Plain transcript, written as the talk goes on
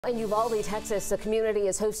In Uvalde, Texas, the community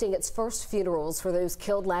is hosting its first funerals for those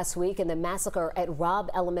killed last week in the massacre at Robb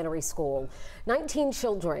Elementary School. 19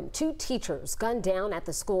 children, 2 teachers gunned down at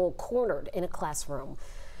the school, cornered in a classroom.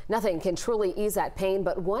 Nothing can truly ease that pain,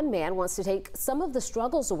 but one man wants to take some of the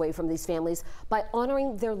struggles away from these families by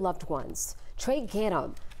honoring their loved ones. Trey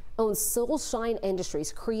Ganem owns Soul Shine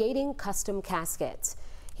Industries, creating custom caskets.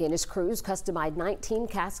 He and his crews customized 19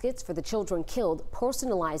 caskets for the children killed,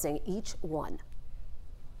 personalizing each one.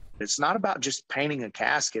 It's not about just painting a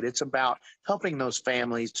casket. It's about helping those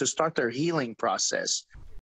families to start their healing process.